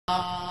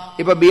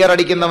ഇപ്പൊ beer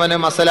അടിക്കുന്നവന്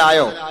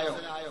മസലായോ?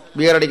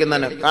 Beer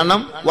അടിക്കുന്നവന്.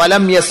 കാരണം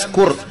വലം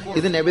യസ്കുർ,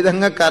 ഇത് നബി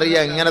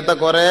തങ്ങൾക്കറിയാം. ഇങ്ങനത്തെ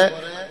കുറെ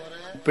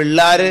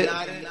പിള്ളാര്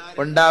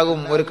ഉണ്ടാകും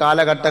ഒരു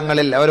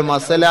കാലഘട്ടങ്ങളിൽ. അവർ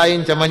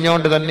മസലായും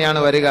ചമഞ്ഞോണ്ട് തന്നെയാണ്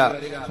വരിക.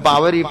 അപ്പൊ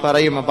അവർ ഈ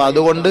പറയും. അപ്പൊ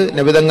അതുകൊണ്ട്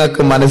നബി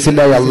തങ്ങൾക്ക്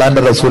മനസ്സിലായി.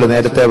 അള്ളാന്റെ റസൂൽ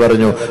നേരത്തെ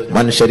പറഞ്ഞു,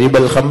 മൻ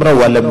ശരീബൽ ഖംറ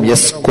വലം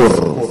യസ്കുർ,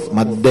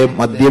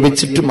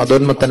 മദ്യപിച്ചിട്ട്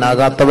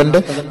മതോന്മത്തനാകാത്തവന്റെ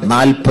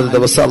 40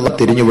 ദിവസം അള്ളാഹ്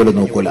തിരിഞ്ഞു പോലും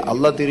നോക്കൂല.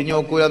 അള്ളാഹ് തിരിഞ്ഞു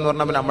നോക്കൂല എന്ന്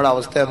പറഞ്ഞാൽ നമ്മുടെ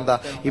അവസ്ഥ എന്താ?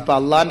 ഇപ്പൊ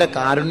അള്ളാന്റെ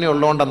കാരുണ്യം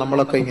ഉള്ളതുകൊണ്ടാണ്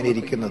നമ്മളൊക്കെ ഇങ്ങനെ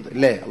ഇരിക്കുന്നത്,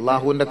 അല്ലേ?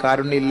 അള്ളാഹുവിന്റെ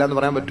കാരുണ്യം ഇല്ല എന്ന്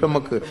പറയാൻ പറ്റും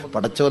നമുക്ക്?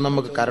 പടച്ചവൻ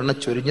നമുക്ക് കരുണ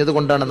ചൊരിഞ്ഞത്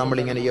കൊണ്ടാണ് നമ്മൾ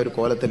ഇങ്ങനെ ഈ ഒരു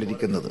കോലത്തിൽ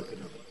ഇരിക്കുന്നത്.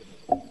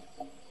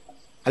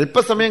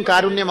 അല്പസമയം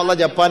കാരുണ്യം അള്ളാഹ്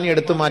ജപ്പാനി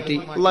എടുത്തു മാറ്റി.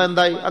 അള്ളാഹ്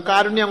എന്തായി? ആ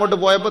കാരുണ്യം അങ്ങോട്ട്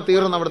പോയപ്പോൾ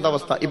തീർന്നു അവിടുത്തെ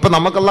അവസ്ഥ. ഇപ്പൊ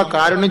നമുക്കുള്ള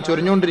കാരുണ്യം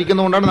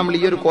ചൊരിഞ്ഞുകൊണ്ടിരിക്കുന്നതുകൊണ്ടാണ് നമ്മൾ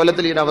ഈ ഒരു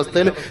കോലത്തിൽ, ഈ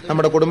അവസ്ഥയിൽ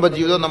നമ്മുടെ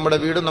കുടുംബജീവിതവും നമ്മുടെ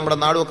വീടും നമ്മുടെ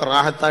നാടും ഒക്കെ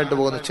റാഹത്തായിട്ട്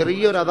പോകുന്നത്.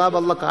 ചെറിയൊരു അതാബ്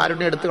അള്ളാഹ്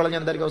കാരുണ്യം എടുത്തു കളഞ്ഞ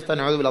എന്തായിരിക്കും അവസ്ഥ?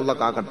 നഅൂദു ബില്ലാഹ്, അള്ളാഹ്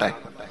കാക്കട്ടെ.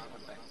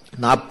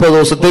 40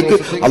 ദിവസത്തേക്ക്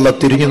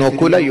അള്ളാഹ് തിരിഞ്ഞു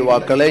നോക്കൂല.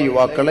 യുവാക്കളെ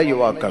യുവാക്കളെ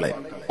യുവാക്കളെ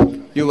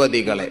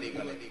യുവതികളെ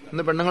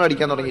ഇന്ന് പെണ്ണുങ്ങൾ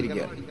അടിക്കാൻ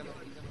തുടങ്ങിയിരിക്കുകയാണ്.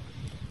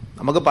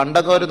 നമുക്ക്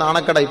പണ്ടൊക്കെ ഒരു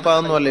നാണക്കട, ഇപ്പൊ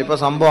അതൊന്നുമല്ല. ഇപ്പൊ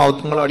സംഭവം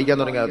ഔത്തുങ്ങളും അടിക്കാൻ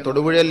തുടങ്ങിയ.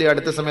 തൊടുപുഴയിൽ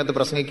അടുത്ത സമയത്ത്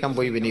പ്രസംഗിക്കാൻ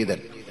പോയി വിനീതൻ.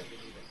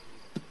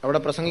 അവിടെ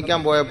പ്രസംഗിക്കാൻ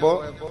പോയപ്പോ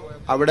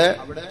അവിടെ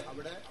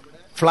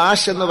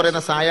ഫ്ലാഷ് എന്ന്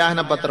പറയുന്ന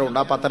സായാഹ്ന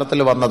പത്രമുണ്ട്. ആ പത്രത്തിൽ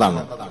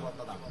വന്നതാണ്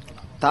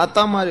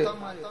താത്താമാര്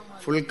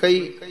ഫുൾ കൈ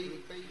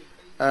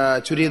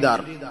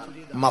ചുരിദാർ,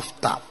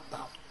 മഫ്ത,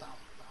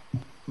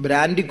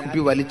 ബ്രാൻഡി കുപ്പി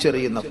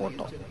വലിച്ചെറിയുന്ന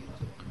ഫോട്ടോ.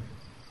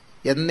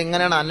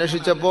 എന്നിങ്ങനെയാണ്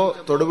അന്വേഷിച്ചപ്പോ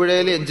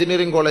തൊടുപുഴയിൽ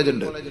എഞ്ചിനീയറിംഗ് കോളേജ്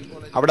ഉണ്ട്.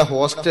 അവിടെ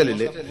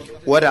ഹോസ്റ്റലില്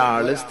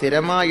ഒരാള്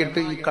സ്ഥിരമായിട്ട്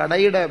ഈ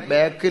കടയുടെ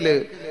ബാക്കില്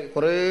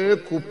കുറെ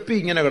കുപ്പി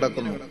ഇങ്ങനെ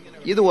കിടക്കുന്നു.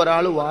 ഇത്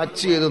ഒരാൾ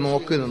വാച്ച് ചെയ്ത്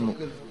നോക്കി നിന്നു.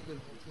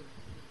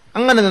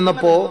 അങ്ങനെ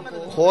നിന്നപ്പോ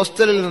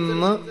ഹോസ്റ്റലിൽ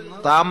നിന്ന്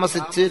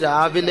താമസിച്ച്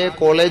രാവിലെ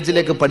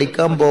കോളേജിലേക്ക്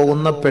പഠിക്കാൻ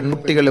പോകുന്ന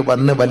പെൺകുട്ടികൾ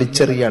വന്ന്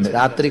വലിച്ചെറിയാണ്.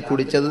 രാത്രി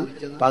കുടിച്ചത്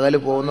പകല്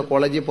പോകുന്ന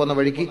കോളേജിൽ പോകുന്ന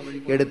വഴിക്ക്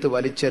എടുത്ത്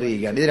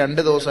വലിച്ചെറിയുകയാണ്. ഇത്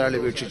 2 ദിവസം അയാൾ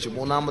വീക്ഷിച്ചു.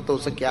 3-ാമത്തെ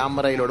ദിവസം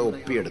ക്യാമറയിലൂടെ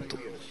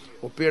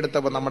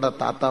ഒപ്പിയെടുത്തപ്പോ നമ്മുടെ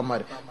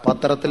താത്താമാർ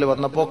പത്രത്തിൽ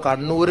വന്നപ്പോ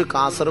കണ്ണൂര്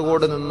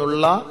കാസർഗോഡ്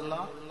നിന്നുള്ള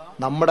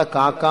നമ്മുടെ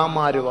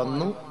കാക്കാമാര്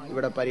വന്നു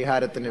ഇവിടെ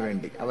പരിഹാരത്തിന്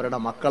വേണ്ടി. അവരുടെ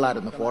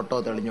മക്കളായിരുന്നു. ഫോട്ടോ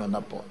തെളിഞ്ഞു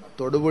വന്നപ്പോ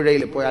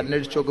തൊടുപുഴയിൽ പോയി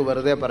അന്വേഷിച്ചു നോക്ക്,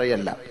 വെറുതെ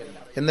പറയല്ല.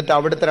 എന്നിട്ട്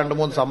അവിടുത്തെ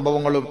 2-3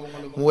 സംഭവങ്ങളും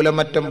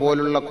മൂലമറ്റം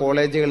പോലുള്ള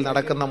കോളേജുകളിൽ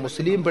നടക്കുന്ന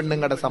മുസ്ലിം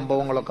പെണ്ണുങ്ങളുടെ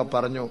സംഭവങ്ങളൊക്കെ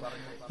പറഞ്ഞു.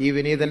 ഈ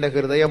വിനീതന്റെ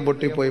ഹൃദയം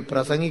പൊട്ടിപ്പോയി.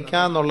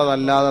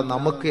 പ്രസംഗിക്കാന്നുള്ളതല്ലാതെ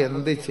നമുക്ക്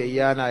എന്ത്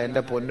ചെയ്യാനാ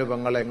എന്റെ പൊന്നു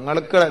പെങ്ങളെ?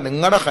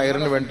 നിങ്ങളുടെ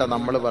ഹൈറിന് വേണ്ട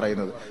നമ്മൾ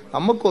പറയുന്നത്.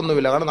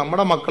 നമുക്കൊന്നുമില്ല. കാരണം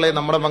നമ്മുടെ മക്കളെ,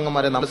 നമ്മുടെ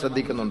പെങ്ങന്മാരെ നമ്മൾ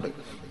ശ്രദ്ധിക്കുന്നുണ്ട്.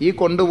 ഈ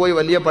കൊണ്ടുപോയി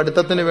വലിയ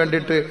പഠിത്തത്തിന്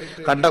വേണ്ടിയിട്ട്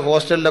കണ്ട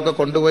ഹോസ്റ്റലിലൊക്കെ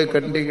കൊണ്ടുപോയി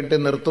കെട്ടിയിട്ട്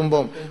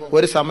നിർത്തുമ്പോൾ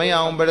ഒരു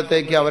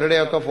സമയമാകുമ്പോഴത്തേക്ക്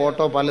അവരുടെയൊക്കെ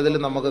ഫോട്ടോ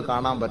പലതിലും നമുക്ക്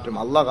കാണാൻ പറ്റും.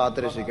 അള്ളാഹ്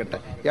കാത്തുരക്ഷിക്കട്ടെ.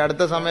 ഈ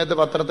അടുത്ത സമയത്ത്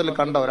പത്രത്തിൽ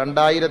കണ്ടോ,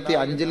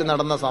 2005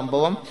 നടന്ന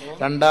സംഭവം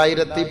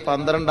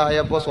 2012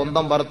 ആയപ്പോ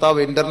സ്വന്തം ഭർത്താവ്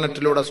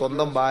ഇന്റർനെറ്റിലൂടെ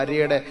സ്വന്തം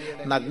ഭാര്യയുടെ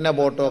നഗ്ന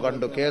ഫോട്ടോ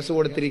കണ്ടു. കേസ്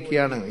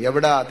കൊടുത്തിരിക്കുകയാണ്.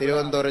 എവിടാ?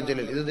 തിരുവനന്തപുരം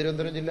ജില്ലയിൽ. ഇത്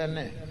തിരുവനന്തപുരം ജില്ല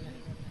തന്നെ.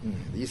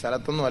 ഈ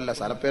സ്ഥലത്തൊന്നും അല്ല,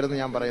 സ്ഥലപ്പേരൊന്നും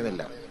ഞാൻ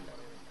പറയുന്നില്ല.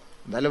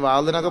 എന്തായാലും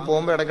വാതിനൊക്കെ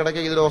പോകുമ്പോ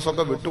ഇടയ്ക്കിടയ്ക്ക് ഈ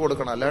ദിവസമൊക്കെ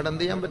വിട്ടുകൊടുക്കണം, അല്ലാണ്ട്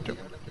എന്ത് ചെയ്യാൻ പറ്റും?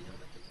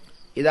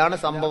 ഇതാണ്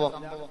സംഭവം.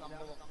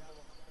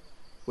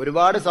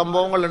 ഒരുപാട്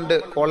സംഭവങ്ങളുണ്ട്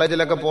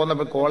കോളേജിലൊക്കെ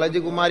പോകുന്ന. കോളേജ്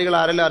കുമാരികൾ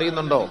ആരെങ്കിലും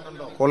അറിയുന്നുണ്ടോ?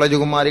 കോളേജ്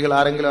കുമാരികൾ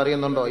ആരെങ്കിലും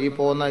അറിയുന്നുണ്ടോ? ഈ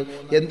പോകുന്ന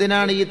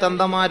എന്തിനാണ് ഈ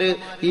തന്തമാര്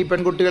ഈ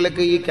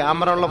പെൺകുട്ടികൾക്ക് ഈ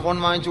ക്യാമറ ഉള്ള ഫോൺ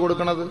വാങ്ങിച്ചു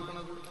കൊടുക്കുന്നത്?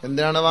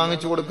 എന്തിനാണ്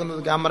വാങ്ങിച്ചു കൊടുക്കുന്നത്?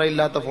 ക്യാമറ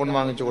ഇല്ലാത്ത ഫോൺ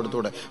വാങ്ങിച്ചു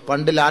കൊടുത്തൂടെ?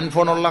 പണ്ട് ലാൻഡ്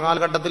ഫോൺ ഉള്ള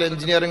കാലഘട്ടത്തിൽ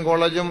എഞ്ചിനീയറിംഗ്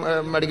കോളേജും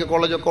മെഡിക്കൽ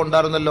കോളേജും ഒക്കെ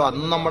ഉണ്ടായിരുന്നല്ലോ.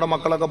 അന്ന് നമ്മുടെ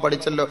മക്കളൊക്കെ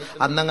പഠിച്ചല്ലോ.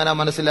 അന്നെങ്ങനെ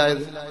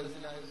മനസ്സിലായത്?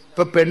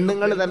 ഇപ്പൊ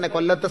പെണ്ണുങ്ങൾ തന്നെ,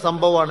 കൊല്ലത്തെ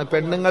സംഭവമാണ്.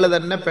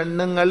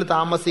 പെണ്ണുങ്ങൾ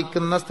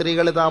താമസിക്കുന്ന,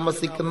 സ്ത്രീകൾ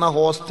താമസിക്കുന്ന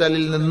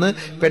ഹോസ്റ്റലിൽ നിന്ന്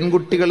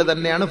പെൺകുട്ടികൾ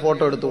തന്നെയാണ്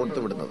ഫോട്ടോ എടുത്തു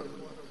കൊടുത്തു വിടുന്നത്.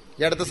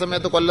 ഈ അടുത്ത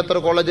സമയത്ത്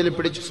കൊല്ലത്തൊരു കോളേജിൽ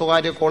പിടിച്ചു,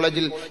 സ്വകാര്യ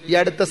കോളേജിൽ. ഈ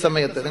അടുത്ത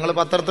സമയത്ത് നിങ്ങൾ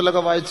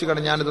പത്രത്തിലൊക്കെ വായിച്ചു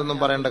കാണും, ഞാനിതൊന്നും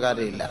പറയേണ്ട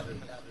കാര്യമില്ല.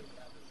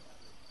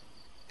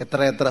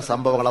 എത്ര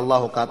സംഭവങ്ങൾ.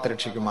 അള്ളാഹു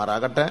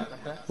കാത്തുരക്ഷിക്കുമാറാകട്ടെ,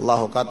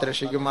 അള്ളാഹു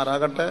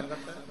കാത്തുരക്ഷിക്കുമാറാകട്ടെ.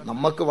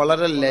 നമുക്ക്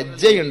വളരെ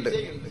ലജ്ജയുണ്ട്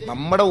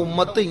നമ്മുടെ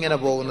ഉമ്മത്ത് ഇങ്ങനെ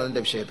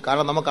പോകുന്നതിന്റെ വിഷയത്തിൽ.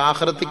 കാരണം നമുക്ക്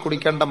ആഖിറത്തിൽ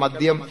കുടിക്കേണ്ട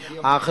മദ്യം,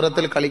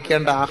 ആഖിറത്തിൽ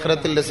കളിക്കേണ്ട,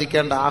 ആഖിറത്തിൽ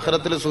രസിക്കേണ്ട,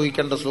 ആഖിറത്തിൽ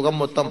സുഖിക്കേണ്ട സുഖം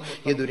മൊത്തം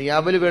ഈ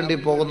ദുനിയാവിൽ വേണ്ടി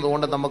പോകുന്നത്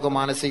കൊണ്ട് നമുക്ക്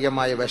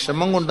മാനസികമായ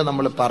വിഷമം കൊണ്ട്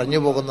നമ്മൾ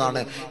പറഞ്ഞു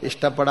പോകുന്നതാണ്.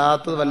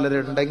 ഇഷ്ടപ്പെടാത്തത്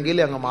വല്ലരുണ്ടെങ്കിൽ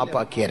അങ്ങ്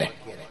മാപ്പാക്കിയരെ.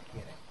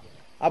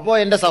 അപ്പോ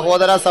എന്റെ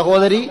സഹോദര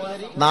സഹോദരി,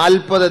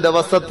 40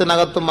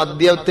 ദിവസത്തിനകത്ത്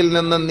മദ്യത്തിൽ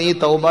നിന്ന് നീ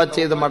തൗബ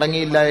ചെയ്ത്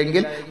മടങ്ങിയില്ല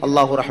എങ്കിൽ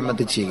അള്ളാഹു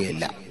റഹ്മത്ത്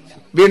ചെയ്യുകയില്ല.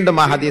 വീണ്ടും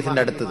ആ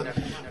ഹദീസിന്റെ അടുത്തത്,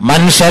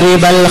 മൻ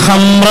ശരിബൽ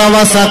ഖംറ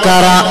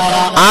വസകറ,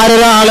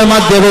 ആരൊരാള്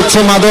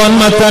മദ്യപിച്ച്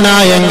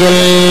മതോന്മത്തനായെങ്കിൽ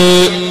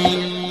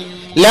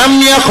ലം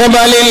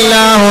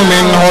യഖ്ബലില്ലാഹു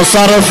മിൻഹു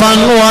സർഫൻ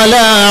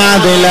വലാ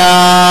അദ്ലാ,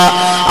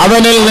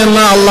 അവനിൽ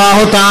നിന്ന്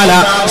അല്ലാഹു തആല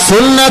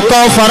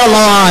സുന്നത്തോ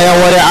ഫർളായ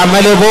ഒരു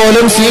അമൽ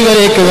പോലും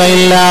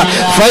സ്വീകരിക്കുകയില്ല.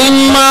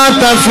 ഫഇമ്മാ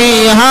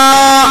തഫീഹാ,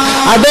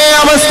 അതേ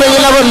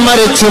അവസ്ഥയിൽ അവൻ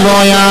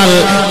മരിച്ചുപോയാൽ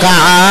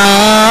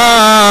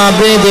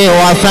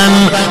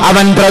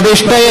അവൻ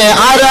പ്രതിഷ്ഠയെ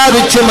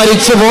ആരാധിച്ച്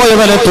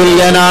മരിച്ചുപോയവന്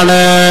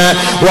തുല്യനാണ്.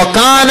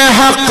 വകാന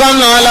ഹഖ്ഖൻ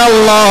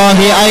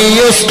അലല്ലാഹി അൻ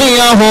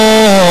യുസ്ഖിയഹു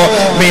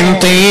മിൻ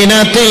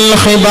തീനത്തിൽ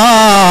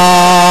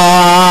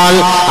ഖിബാൽ.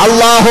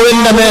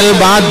 അല്ലാഹുവിന്റെ മേൽ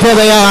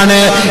ബാധ്യതയാണ്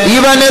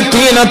ഇവന്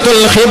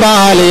തീനത്തുൽ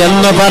ഖിബാൽ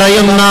എന്ന്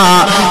പറയുന്ന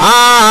ആ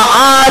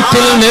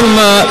ആറ്റിൽ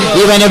നിന്ന്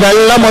ഇവന്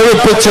വെള്ളം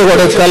ഒഴിപ്പിച്ചു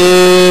കൊടുക്കൽ.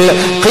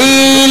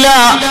 ഖീല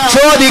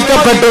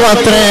ചോദിക്കപ്പെട്ടു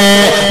അത്രേ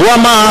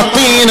വമാ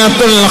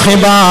തീനത്തുൽ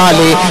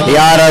ഖിബാലി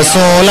യാ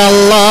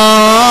റസൂലല്ലാഹ്,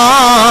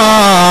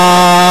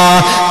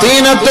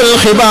 തീനത്തുൽ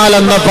ഖിബാൽ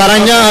എന്ന്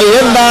പറഞ്ഞാൽ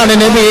എന്താണ്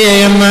നബിയേ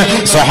എന്ന്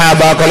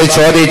സ്വഹാബാക്കൾ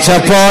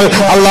ചോദിച്ചപ്പോൾ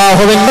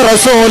അല്ലാഹുവിന്റെ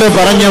റസൂൽ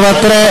പറഞ്ഞു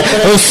അത്രേ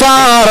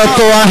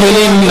ഉസാറത്തു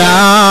അഹ്ലിൻ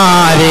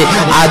നാരി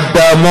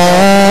അദ്ദമു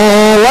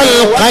വൽ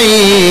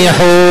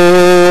ഖൈഹു.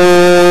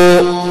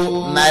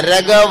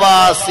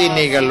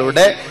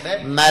 നരകവാസിനികളുടെ,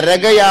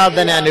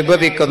 നരകയാതന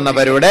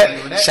അനുഭവിക്കുന്നവരുടെ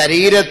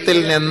ശരീരത്തിൽ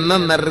നിന്ന്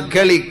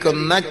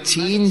നിർഗളിക്കുന്ന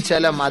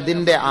ചീഞ്ചലം,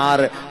 അതിന്റെ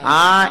ആറ്,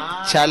 ആ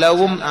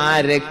ചലവും ആ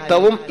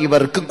രക്തവും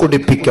ഇവർക്ക്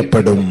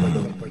കുടിപ്പിക്കപ്പെടും.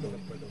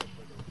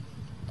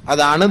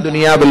 അതാണ്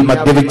ദുനിയാവിൽ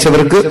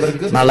മദ്യപിച്ചവർക്ക്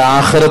നാളെ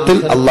ആഖിറത്തിൽ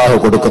അള്ളാഹു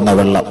കൊടുക്കുന്ന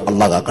വെള്ളം.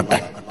 അള്ളാഹ് കാക്കട്ടെ,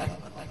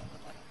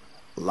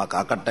 അള്ളാഹ്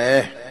കാക്കട്ടെ.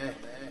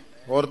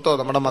 ഓർത്തോ,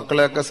 നമ്മുടെ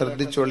മക്കളെയൊക്കെ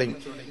ശ്രദ്ധിച്ചോളി.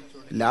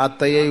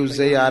 ലാത്തയെ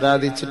ഉസയെ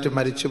ആരാധിച്ചിട്ട്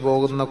മരിച്ചു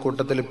പോകുന്ന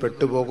കൂട്ടത്തിൽ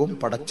പെട്ടുപോകും.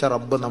 പടച്ച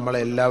റബ്ബ് നമ്മളെ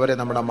എല്ലാവരെയും,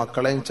 നമ്മുടെ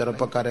മക്കളെയും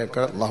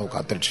ചെറുപ്പക്കാരെയൊക്കെ അള്ളാഹു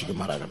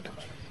കാത്തിരക്ഷിക്കുമാറാകട്ടെ.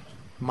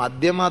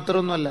 മദ്യം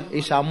മാത്രമൊന്നുമല്ല, ഈ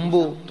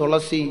ശംഭു,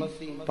 തുളസി,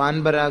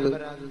 പാൻപരാഗ്,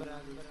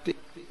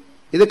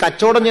 ഇത്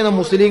കച്ചവടം ചെയ്യുന്ന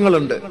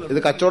മുസ്ലിങ്ങളുണ്ട്. ഇത്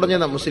കച്ചവടം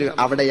ചെയ്യുന്ന മുസ്ലിം,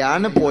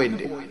 അവിടെയാണ്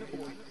പോയിന്റ്.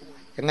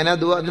 എങ്ങനെയാ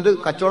ദുആ? എന്നിട്ട്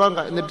കച്ചവടം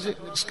എന്നിട്ട്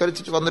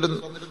നിസ്കരിച്ചിട്ട് വന്നിരുന്നു,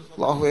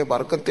 അല്ലാഹുവേ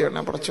ബർക്കത്ത്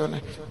തരണേ പടച്ചോനെ,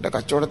 എന്റെ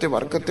കച്ചവടത്തിൽ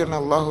ബർക്കത്ത് തരണേ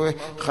അല്ലാഹുവേ,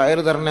 ഖൈർ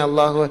തരണേ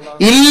അല്ലാഹുവേ.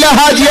 ഇല്ല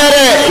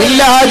ഹാജിയാരെ, ഇല്ല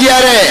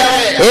ഹാജിയാരെ,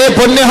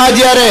 പൊന്നു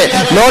ഹാജിയാരെ,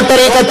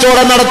 ലോട്ടറി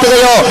കച്ചവടം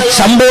നടത്തുകയോ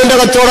ശംഭുവിന്റെ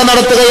കച്ചവടം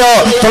നടത്തുകയോ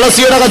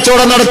തുളസിയുടെ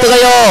കച്ചവടം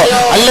നടത്തുകയോ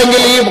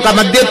അല്ലെങ്കിൽ ഈ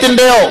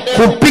മദ്യത്തിന്റെയോ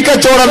കുപ്പി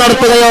കച്ചവടം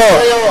നടത്തുകയോ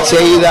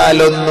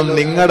ചെയ്താലൊന്നും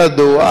നിങ്ങളുടെ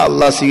ദുആ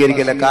അല്ലാഹ്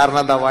സ്വീകരിക്കില്ല. കാരണം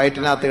എന്താ?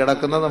 വയറ്റിനകത്ത്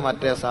കിടക്കുന്നത്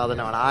മറ്റേ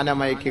സാധനമാണ്.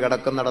 ആനമയക്ക്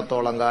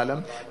കിടക്കുന്നിടത്തോളം കാലം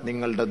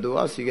നിങ്ങളുടെ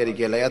ദുആ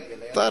സ്വീകരിക്കില്ല.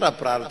 എത്ര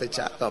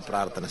പ്രാർത്ഥിച്ചാൽ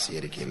പ്രാർത്ഥന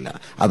സ്വീകരിക്കില്ല.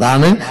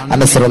 അതാണ്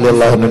അനസ്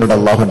റളിയല്ലാഹു അൻഹുവിനോട്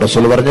അല്ലാഹുവിന്റെ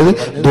റസൂൽ പറഞ്ഞത്,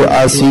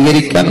 ദുആ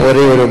സ്വീകരിക്കാൻ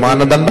ഒരേ ഒരു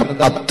മാനദണ്ഡം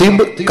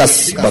അത്തിബ്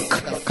കസ്ബക്,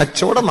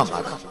 കച്ചവടം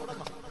നന്നാക്കാം.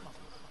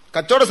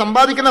 കച്ചവടം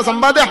സമ്പാദിക്കുന്ന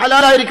സമ്പാദ്യം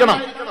ഹലാലായിരിക്കണം.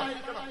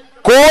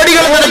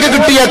 കോടികൾ നിനക്ക്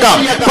കിട്ടിയേക്കാം,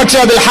 പക്ഷെ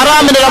അതിൽ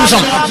ഹറാമിന്റെ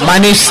അംശം.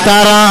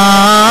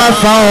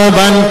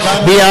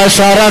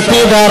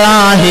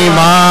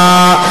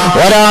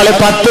 ഒരാള്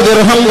 10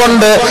 ദിർഹം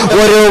കൊണ്ട്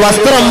ഒരു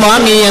വസ്ത്രം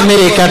വാങ്ങി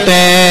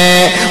എന്നിരിക്കട്ടെ,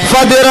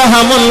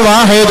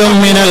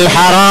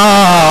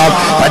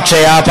 പക്ഷെ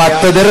ആ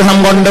 10 ദിർഹം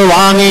കൊണ്ട്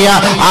വാങ്ങിയ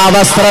ആ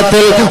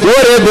വസ്ത്രത്തിൽ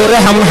ഒരു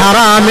ദിർഹം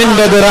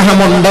ഹറാമിന്റെ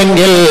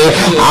ദിർഹമുണ്ടെങ്കിൽ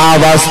ആ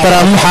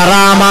വസ്ത്രം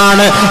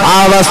ഹറാമാണ്. ആ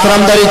വസ്ത്രം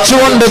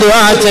ധരിച്ചുകൊണ്ട്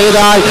ദുആ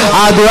ചെയ്താൽ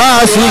ആ ദുആ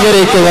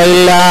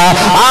സ്വീകരിക്കുകയില്ല.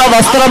 ആ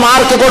വസ്ത്രം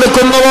ആർക്ക്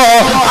കൊടുക്കുന്നുവോ,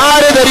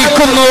 ആര്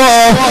ധരിക്കുന്നുവോ,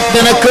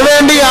 നിനക്ക്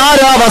വേണ്ടി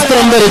ആരാ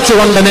വസ്ത്രം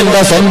ധരിച്ചുകൊണ്ട്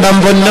നിന്റെ സ്വന്തം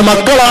പൊന്നു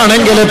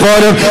മക്കളാണെങ്കിൽ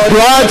പോലും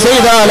ദുആ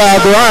ചെയ്താൽ ആ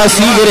ദുആ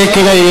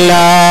സ്വീകരിക്കുകയില്ല.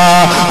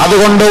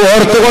 അതുകൊണ്ട്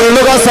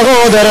ഓർത്തുകൊള്ളുക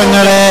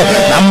സഹോദരങ്ങളെ,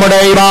 നമ്മുടെ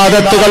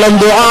ഇബാദത്തുകളും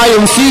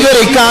ദുആയും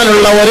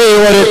സ്വീകരിക്കാനുള്ള ഒരേ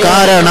ഒരു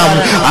കാരണം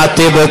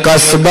അതിബ്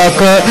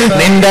കസ്ബക്,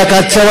 നിന്റെ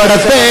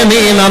കച്ചവടത്തെ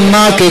നീ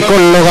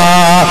നന്നാക്കിക്കൊള്ളുക.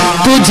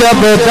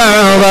 തുജബ്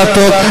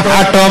ദഅവതു,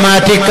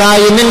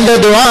 ഓട്ടോമാറ്റിക്കായി നിന്റെ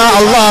ദുആ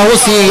അല്ലാഹു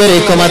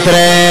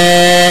സ്വീകരിക്കുമത്രേ.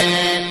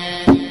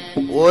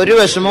 ഒരു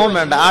വിഷമവും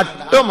വേണ്ട,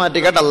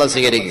 ഓട്ടോമാറ്റിക്കായിട്ട് അല്ലാഹ്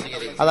സ്വീകരിക്കും.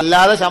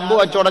 അതല്ലാതെ ശംഭു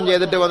കച്ചവടം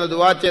ചെയ്തിട്ട് വന്ന്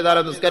ദുആ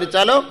ചെയ്താലോ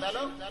നിസ്കരിച്ചാലോ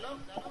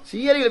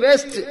സ്വീകരിക്കില്ല.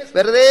 വേസ്റ്റ്.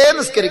 വെറുതെ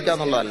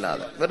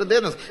നിസ്കരിക്കാന്നുള്ളതല്ലാതെ വെറുതെ.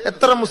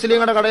 എത്ര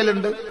മുസ്ലിങ്ങളുടെ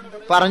കടയിലുണ്ട്,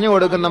 പറഞ്ഞു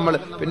കൊടുക്കും നമ്മൾ,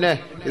 പിന്നെ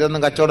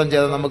ഇതൊന്നും കച്ചവടം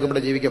ചെയ്താൽ നമുക്ക്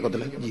ഇവിടെ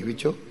ജീവിക്കത്തില്ല.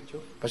 ജീവിച്ചോ,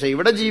 പക്ഷെ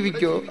ഇവിടെ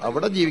ജീവിക്കോ,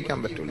 അവിടെ ജീവിക്കാൻ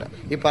പറ്റൂല.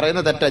 ഈ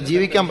പറയുന്ന തെറ്റാ.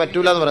 ജീവിക്കാൻ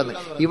പറ്റൂല എന്ന് പറയുന്നത്,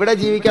 ഇവിടെ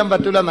ജീവിക്കാൻ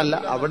പറ്റൂല എന്നല്ല,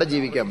 അവിടെ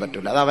ജീവിക്കാൻ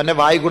പറ്റൂല. അത് അവന്റെ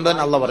വായി കൊണ്ട്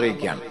തന്നെ അള്ളാഹ്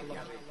പറയുകയാണ്.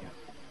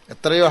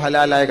 എത്രയോ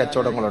ഹലാലായ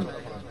കച്ചവടങ്ങളുണ്ട്.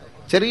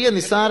 ചെറിയ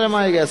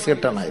നിസ്സാരമായ ഗ്യാസ്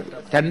കിട്ടണം. ഇത്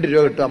 2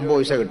 രൂപ കിട്ടും, 50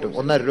 പൈസ കിട്ടും,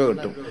 1.5 രൂപ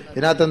കിട്ടും.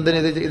 ഇതിനകത്ത് എന്തിനു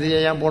ഇത്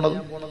ചെയ്യാൻ പോണത്?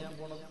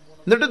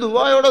 എന്നിട്ട്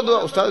ദുആയോടെ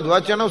ഉസ്താദ് ദുആ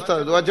ചെയ്യണം,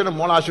 ഉസ്താദ് ദുആ ചെയ്യണം,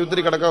 മോൾ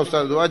ആശുപത്രി കിടക്കാം,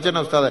 ഉസ്താദ് ദുആ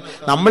ചെയ്യണം, ഉസ്താദ്.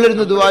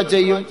 നമ്മളിരുന്ന് ദുആ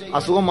ചെയ്യും,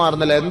 അസുഖം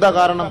മാറുന്നില്ല. എന്താ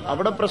കാരണം?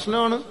 അവിടെ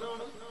പ്രശ്നമാണ്,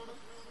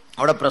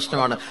 അവിടെ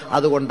പ്രശ്നമാണ്.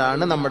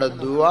 അതുകൊണ്ടാണ് നമ്മുടെ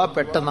ദുആ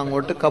പെട്ടെന്ന്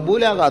അങ്ങോട്ട്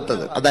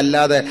കബൂലാകാത്തത്.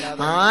 അതല്ലാതെ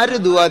ആര്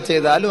ദുആ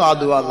ചെയ്താലും ആ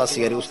ദുആ അല്ലാഹ്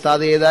സ്വീകരിക്കും.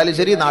 ഉസ്താദ് ചെയ്താലും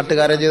ശരി,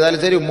 നാട്ടുകാരൻ ചെയ്താലും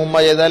ശരി, ഉമ്മുമ്മ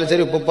ചെയ്താലും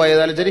ശരി, ഉപ്പുപ്പ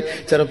ചെയ്താലും ശരി,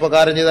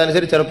 ചെറുപ്പക്കാരൻ ചെയ്താലും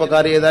ശരി,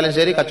 ചെറുപ്പക്കാർ ചെയ്താലും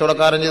ശരി,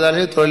 കച്ചവടക്കാരൻ ചെയ്താലും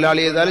ശരി,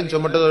 തൊഴിലാളി ചെയ്താലും,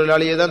 ചുമട്ട്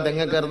തൊഴിലാളി ചെയ്താലും,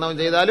 തെങ്ങ കയറുന്നവൻ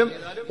ചെയ്താലും,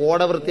 ഓട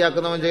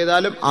വൃത്തിയാക്കുന്നവൻ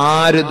ചെയ്താലും,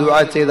 ആര് ദുആ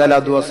ചെയ്താലും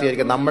ആ ദുആ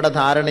സ്വീകരിക്കും. നമ്മുടെ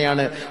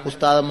ധാരണയാണ്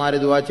ഉസ്താദന്മാര്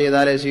ദുആ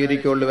ചെയ്താലേ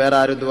സ്വീകരിക്കുള്ളൂ, വേറെ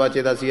ആരും ദുആ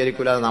ചെയ്താൽ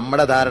സ്വീകരിക്കൂല.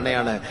 നമ്മുടെ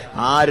ധാരണയാണ്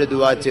ആര്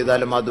ദുആ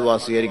ചെയ്താലും ആ ദുആ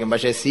സ്വീകരിക്കും.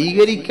 പക്ഷെ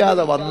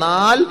സ്വീകരിക്കാതെ വന്നാൽ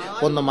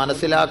ഒന്ന്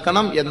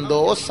മനസ്സിലാക്കണം,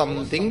 എന്തോ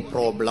സംതിങ്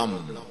പ്രോബ്ലം.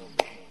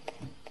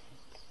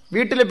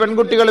 വീട്ടിലെ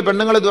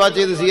പെണ്ണുങ്ങൾ ദുആ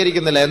ചെയ്ത്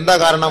സ്വീകരിക്കുന്നില്ല. എന്താ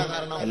കാരണം?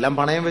 എല്ലാം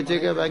പണയം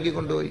വെച്ചേക്ക്, ബാങ്കിൽ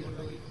കൊണ്ടുപോയി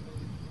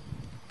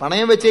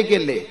പണയം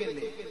വെച്ചേക്കല്ലേ.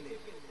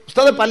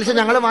 ഉസ്താദ് പലിശ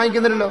ഞങ്ങൾ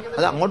വാങ്ങിക്കുന്നില്ലല്ലോ,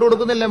 അത് അങ്ങോട്ട്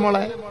കൊടുക്കുന്നില്ലേ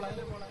മോളെ,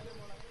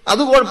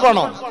 അത്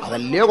കുഴപ്പമാണോ?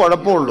 അതല്ലേ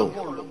കുഴപ്പമുള്ളൂ.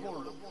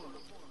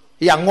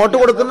 ഈ അങ്ങോട്ട്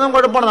കൊടുക്കുന്നതും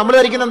കുഴപ്പമാണ്. നമ്മൾ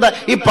ധരിക്കുന്നത് എന്താ,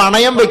 ഈ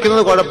പണയം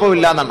വെക്കുന്നത്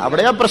കുഴപ്പമില്ല എന്നാണ്.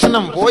 അവിടെയാ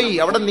പ്രശ്നം. പോയി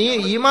അവിടെ നീ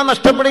ഈമാൻ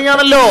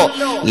നഷ്ടപ്പെടുകയാണല്ലോ.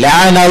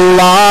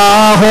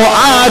 ലഅനല്ലാഹു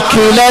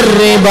ആകിലർ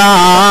റിബാ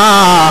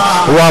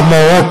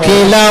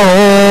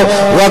വമൂകിലഹു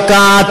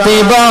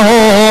വകാതിബഹു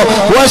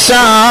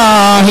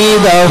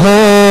വശാഹിദഹു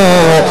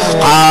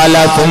ഖാല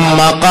തുമ്മ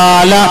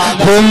ഖാല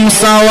ഹും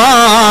സവാ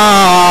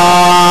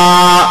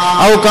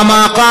ഔ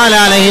കമാ ഖാല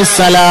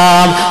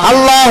അലൈഹിസ്സലാം.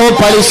 അല്ലാഹു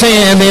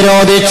പലിശയെ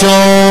നിരോധിച്ചു.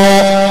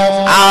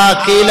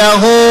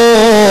 ആഖിലഹു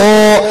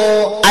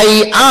ഐ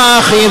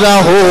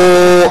ആഖിദഹു,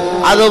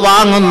 അത്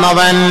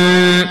വാങ്ങുന്നവൻ,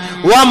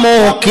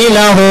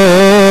 വമൂഖിലഹു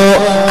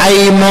ഐ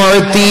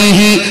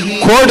മുഅ്തിഹി,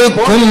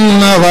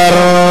 കൊടുക്കുന്നവർ.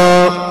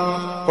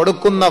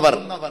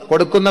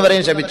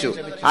 കൊടുക്കുന്നവരെയും ശപിച്ചു.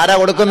 ആരാ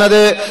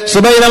കൊടുക്കുന്നത്?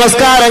 സുബഹി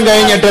നമസ്കാരം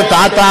കഴിഞ്ഞിട്ട്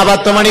താത്ത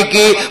 10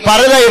 മണിക്ക്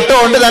പർദ്ദ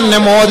ഇട്ടുകൊണ്ട് തന്നെ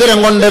മോതിരം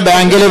കൊണ്ട്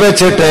ബാങ്കിൽ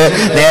വെച്ചിട്ട്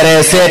നേരെ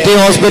സേറ്റി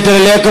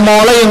ഹോസ്പിറ്റലിലേക്ക്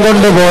മോളെയും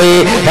കൊണ്ടുപോയി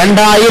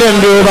 2000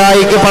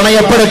 രൂപയ്ക്ക്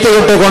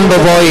പണയപ്പെടുത്തിയിട്ട്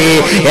കൊണ്ടുപോയി.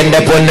 എന്റെ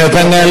പൊന്നു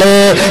പെങ്ങള്,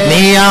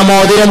 നീ ആ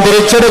മോതിരം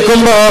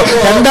തിരിച്ചെടുക്കുമ്പോ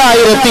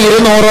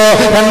 2200,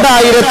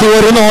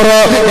 2100,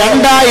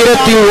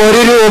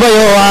 2001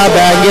 രൂപയോ ആ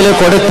ബാങ്കിൽ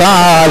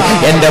കൊടുത്താൽ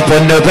എന്റെ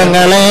പൊന്നു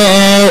പെങ്ങളെ,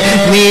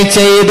 നീ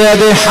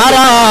ചെയ്തത്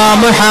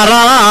ഹറാം,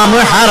 ഹറാം,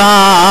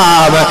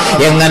 ഹറാം.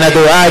 എങ്ങനെ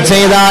ദുആ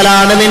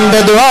ചെയ്താലാണ് നിന്റെ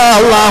ദുആ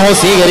അല്ലാഹു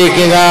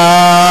സ്വീകരിക്കുക?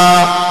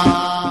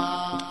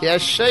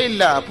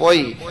 രക്ഷയില്ല.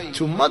 പോയി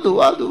ചുമ്മാ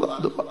ദുആ.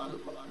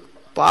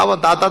 പാവം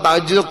താത്ത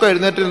തഹജ്ജുദൊക്കെ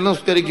എഴുന്നേറ്റ് നിന്ന്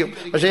നിസ്കരിക്കും.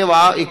 പക്ഷേ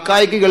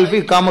ഇക്കായ്ക്ക് ഗൾഫിൽ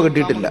ഇക്കാമ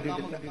കിട്ടിയിട്ടില്ല.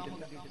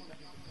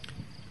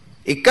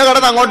 ഇക്ക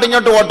കിടന്ന് അങ്ങോട്ടും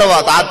ഇങ്ങോട്ടും ഓട്ടവാ.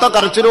 താത്ത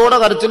കരച്ചിലൂടെ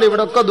കരച്ചിൽ,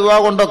 ഇവിടൊക്കെ ദുആ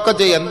കൊണ്ടൊക്കെ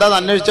ചെയ്യും. എന്താന്ന്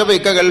അന്വേഷിച്ചപ്പോ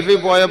ഇക്ക ഗൾഫിൽ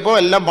പോയപ്പോ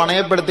എല്ലാം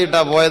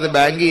പണയപ്പെടുത്തിയിട്ടാ പോയത്.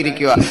 ബാങ്കിൽ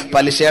ഇരിക്കുക,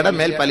 പലിശയുടെ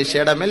മേൽ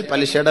പലിശയുടെ മേൽ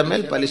പലിശയുടെ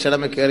മേൽ പലിശയുടെ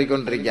മേൽ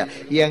കയറിക്കൊണ്ടിരിക്കുക.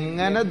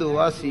 എങ്ങനെ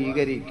ദുആ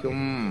സ്വീകരിക്കും?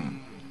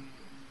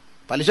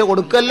 പലിശ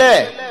കൊടുക്കല്ലേ.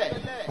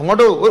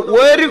 അങ്ങോട്ട്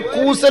ഒരു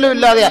കൂസലും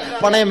ഇല്ലാതെ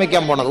പണയം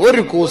വെക്കാൻ പോണത്.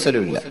 ഒരു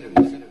കൂസലും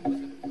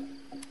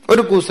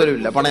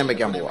ഇല്ല പണയം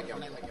വെക്കാൻ പോവാ.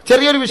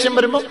 ചെറിയൊരു വിഷയം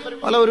വരുമ്പോ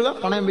പല ഒരു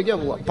പണയം വെക്കാൻ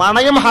പോവാ.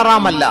 പണയം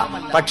ഹറാമല്ല,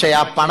 പക്ഷെ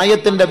ആ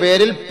പണയത്തിന്റെ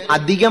പേരിൽ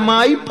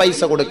അധികമായി പൈസ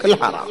കൊടുക്കൽ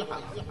ഹറാം.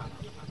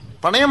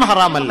 പണയം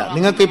ഹറാമല്ല.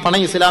 നിങ്ങൾക്ക് ഈ പണം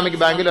ഇസ്ലാമിക്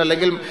ബാങ്കിലോ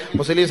അല്ലെങ്കിൽ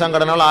മുസ്ലിം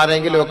സംഘടനകളോ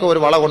ആരെങ്കിലും ഒക്കെ ഒരു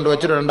വള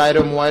കൊണ്ടുവച്ചിട്ട്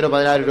 2000, 3000,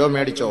 10000 രൂപ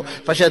മേടിച്ചോ,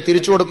 പക്ഷെ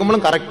തിരിച്ചു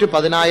കൊടുക്കുമ്പോഴും കറക്റ്റ്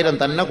 10000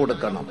 തന്നെ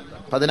കൊടുക്കണം.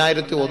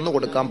 10001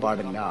 കൊടുക്കാൻ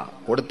പാടില്ല.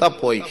 കൊടുത്താ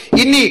പോയി.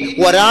 ഇനി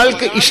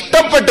ഒരാൾക്ക്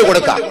ഇഷ്ടപ്പെട്ട്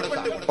കൊടുക്കാം.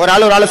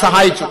 ഒരാൾ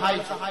സഹായിച്ചു,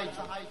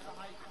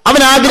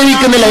 അവൻ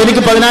ആഗ്രഹിക്കുന്നില്ല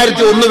എനിക്ക്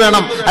 10001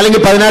 വേണം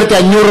അല്ലെങ്കിൽ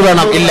 10500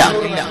 വേണം. ഇല്ല,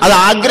 അത്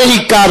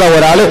ആഗ്രഹിക്കാതെ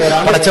ഒരാള്,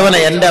 പടച്ചവനെ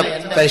എന്റെ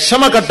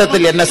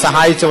വിഷമഘട്ടത്തിൽ എന്നെ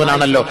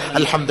സഹായിച്ചവനാണല്ലോ,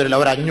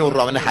 അൽഹംദുലില്ലാഹ്, ഒരു 500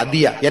 രൂപ അവന്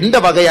ഹദിയ എന്റെ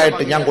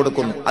വകയായിട്ട് ഞാൻ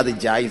കൊടുക്കുന്നു. അത്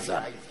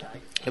ജായിസാണ്.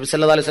 നബി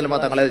സല്ലല്ലാഹു അലൈഹി വസല്ലം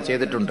തങ്ങൾ അത്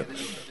ചെയ്തിട്ടുണ്ട്.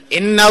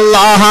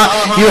 ഇന്നല്ലാഹ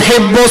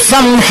യുഹിബ്ബു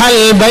സംഹൽ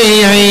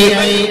ബൈഇ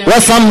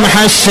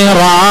വസംഹൽ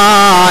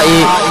ശിറാഇ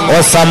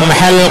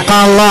വസംഹൽ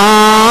ഖളാ.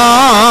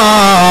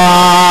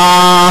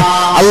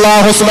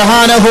 അല്ലാഹു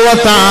സുബ്ഹാനഹു വ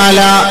തആല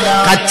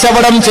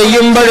കച്ചവടം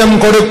ചെയ്യുമ്പോഴും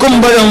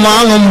കൊടുക്കുമ്പോഴും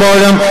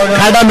വാങ്ങുമ്പോഴും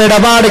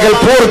കടമിടപാടുകൾ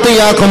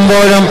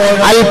പൂർത്തിയാക്കുമ്പോഴും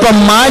അല്പം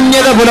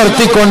മാന്യത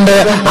പുലർത്തിക്കൊണ്ട്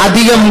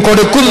അധികം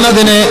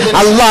കൊടുക്കുന്നതിന്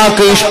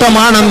അല്ലാഹുക്ക്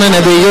ഇഷ്ടമാണെന്ന്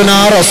നബിയുനാ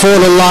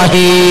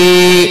റസൂലുള്ളാഹി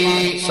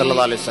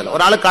സല്ലല്ലാഹു അലൈഹി വസല്ലം.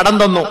 ഒരാൾ കടം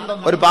തന്നു,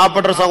 ഒരു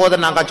പാവപ്പെട്ട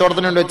സഹോദരൻ ആ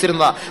കച്ചവടത്തിന് വേണ്ടി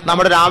വെച്ചിരുന്ന.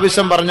 നമ്മുടെ ഒരു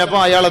ആവശ്യം പറഞ്ഞപ്പോ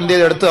അയാൾ എന്ത്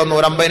ചെയ്ത് എടുത്തു തന്നു,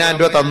 ഒരു 50000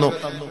 രൂപ തന്നു.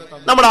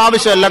 നമ്മുടെ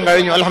ആവശ്യം എല്ലാം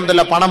കഴിഞ്ഞു,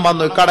 അൽഹംദുലില്ലാഹ്, പണം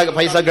വന്നു, ഇക്കടെ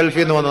പൈസ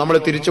ഗൾഫിൽ നിന്ന് വന്നു, നമ്മൾ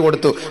തിരിച്ചു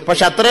കൊടുത്തു.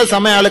 പക്ഷെ അത്രയും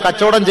സമയം അയാൾ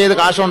കച്ചവടം ചെയ്ത്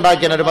കാശ്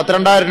ഉണ്ടാക്കിയേനെ, ഒരു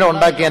 12,000 രൂപ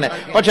ഉണ്ടാക്കിയേനെ.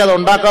 പക്ഷെ അത്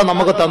ഉണ്ടാക്കാൻ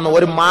നമുക്ക് തന്നു.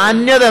 ഒരു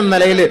മാന്യത എന്ന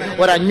നിലയിൽ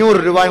ഒരു 500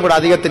 രൂപയും കൂടെ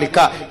അധികത്തിൽ ഇക്ക,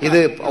 ഇത്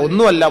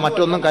ഒന്നുമല്ല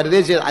മറ്റൊന്നും കരുതി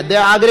ചെയ്ത്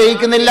അദ്ദേഹം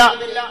ആഗ്രഹിക്കുന്നില്ല.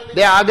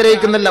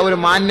 ഒരു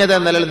മാന്യത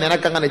എന്ന നിലയിൽ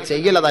നിനക്കങ്ങനെ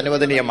ചെയ്യൽ അത്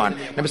അനുവദനീയമാണ്.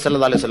 നബി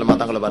സല്ലല്ലാഹു അലൈഹി വസല്ലം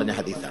തങ്ങൾ പറഞ്ഞ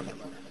ഹദീസാണ്.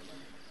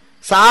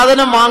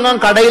 സാധനം വാങ്ങാൻ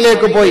കടയിൽ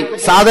പോയി,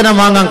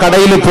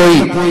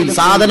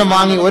 സാധനം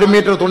വാങ്ങി 1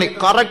 മീറ്റർ തുണി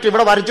കറക്റ്റ്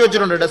ഇവിടെ വരച്ചു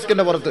വെച്ചിട്ടുണ്ട്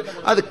ഡെസ്കിന്റെ പുറത്ത്.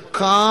 അത്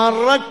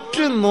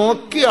കറക്റ്റ്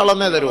നോക്കി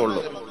അളന്നേ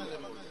തരുള്ളൂ.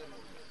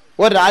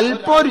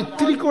 ഒരല്പം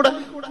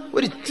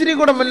ഒരു ഇച്ചിരി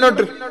കൂടെ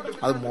മുന്നോട്ട്,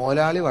 അത്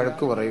മോലാളി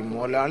വഴക്ക്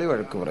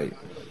പറയും.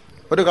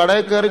 ഒരു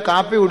കടയിൽ കയറി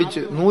കാപ്പി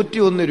കുടിച്ച്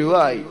 101 രൂപ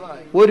ആയി.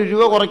 1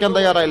 രൂപ കുറയ്ക്കാൻ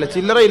തയ്യാറായില്ല.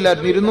 ചില്ലറ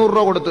ഇല്ലായിരുന്നു. 200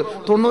 രൂപ കൊടുത്ത്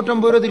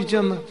 99 രൂപ തിരിച്ചു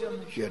തന്നു.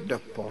 എന്റെ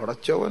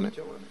പടച്ചവന്,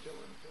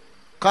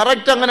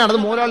 കറക്റ്റ് അങ്ങനെയാണ്. അത്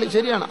മോലാളി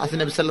ശരിയാണ്. അത്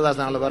നബി സല്ലല്ലാഹു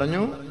അലൈഹി വസല്ലം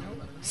പറഞ്ഞു,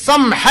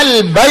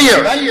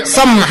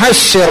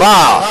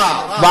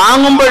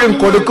 വാങ്ങുമ്പോഴും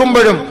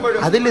കൊടുക്കുമ്പോഴും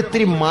അതിൽ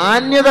ഇത്തിരി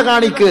മാന്യത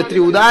കാണിക്ക്,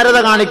 ഇത്തിരി ഉദാരത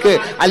കാണിക്ക്,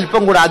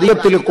 അല്പം കൂടെ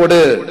അധികത്തിൽ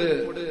കൊട്.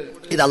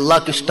 ഇത്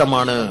അല്ലാഹുക്ക്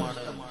ഇഷ്ടമാണ്.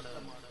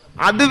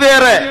 അത്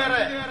വേറെ.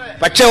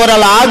 പക്ഷെ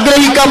ഒരാൾ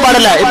ആഗ്രഹിക്കാൻ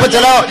പാടില്ല. ഇപ്പൊ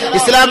ചില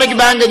ഇസ്ലാമിക്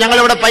ബാങ്ക്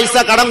ഞങ്ങളിവിടെ പൈസ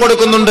കടം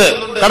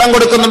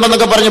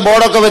കൊടുക്കുന്നുണ്ടെന്നൊക്കെ പറഞ്ഞ്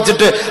ബോർഡൊക്കെ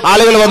വെച്ചിട്ട്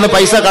ആളുകൾ വന്ന്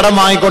പൈസ കടം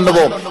വാങ്ങിക്കൊണ്ടു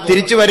പോകും.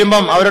 തിരിച്ചു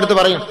വരുമ്പം അവരടുത്ത്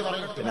പറയും,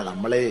 പിന്നെ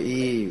നമ്മള് ഈ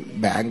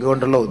ബാങ്ക്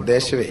കൊണ്ടുള്ള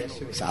ഉദ്ദേശമേ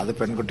സാധു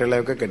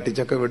പെൺകുട്ടികളെയൊക്കെ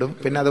കെട്ടിച്ചൊക്കെ വിടും,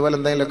 പിന്നെ അതുപോലെ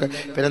എന്തെങ്കിലുമൊക്കെ,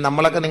 പിന്നെ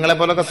നമ്മളൊക്കെ നിങ്ങളെ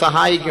പോലൊക്കെ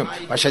സഹായിക്കും.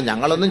 പക്ഷെ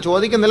ഞങ്ങളൊന്നും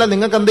ചോദിക്കുന്നില്ല,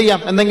 നിങ്ങൾക്ക് എന്ത് ചെയ്യാം,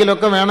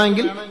 എന്തെങ്കിലുമൊക്കെ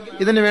വേണമെങ്കിൽ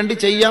ഇതിനു വേണ്ടി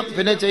ചെയ്യാം,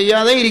 പിന്നെ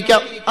ചെയ്യാതെ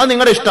ഇരിക്കാം, അത്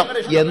നിങ്ങളുടെ ഇഷ്ടം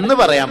എന്ന്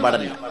പറയാൻ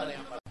പാടില്ല.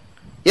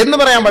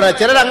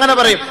 ചിലർ അങ്ങനെ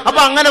പറയും. അപ്പൊ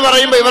അങ്ങനെ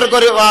പറയുമ്പോ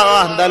ഇവർക്കൊരു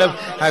എന്തായാലും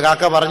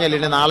കാക്ക പറഞ്ഞില്ല,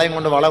 ഇനി നാളെയും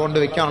കൊണ്ട് വള കൊണ്ട്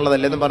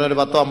വെക്കാനുള്ളതല്ലേ എന്ന് പറഞ്ഞൊരു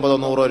 10, 50,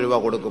 100 രൂപ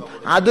കൊടുക്കും.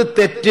 അത്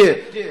തെറ്റ്.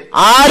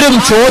 ആരും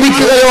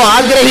ചോദിക്കുകയോ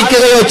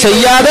ആഗ്രഹിക്കുകയോ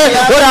ചെയ്യാതെ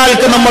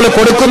ഒരാൾക്ക് നമ്മൾ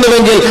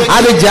കൊടുക്കുന്നുവെങ്കിൽ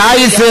അത്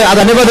ജായിസ്,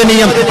 അത്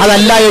അനുവദനീയം.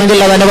 അതല്ല എങ്കിൽ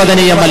അത്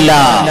അനുവദനീയമല്ല.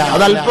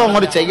 അതല്പം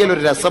അങ്ങോട്ട്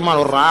ചെയ്യലൊരു രസമാണ്,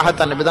 ഒരു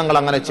റാഹത്ത്. നബിതങ്ങൾ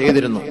അങ്ങനെ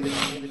ചെയ്തിരുന്നു.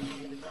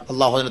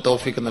 അള്ളാഹു അതിന്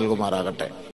തൗഫീക്ക് നൽകുമാറാകട്ടെ.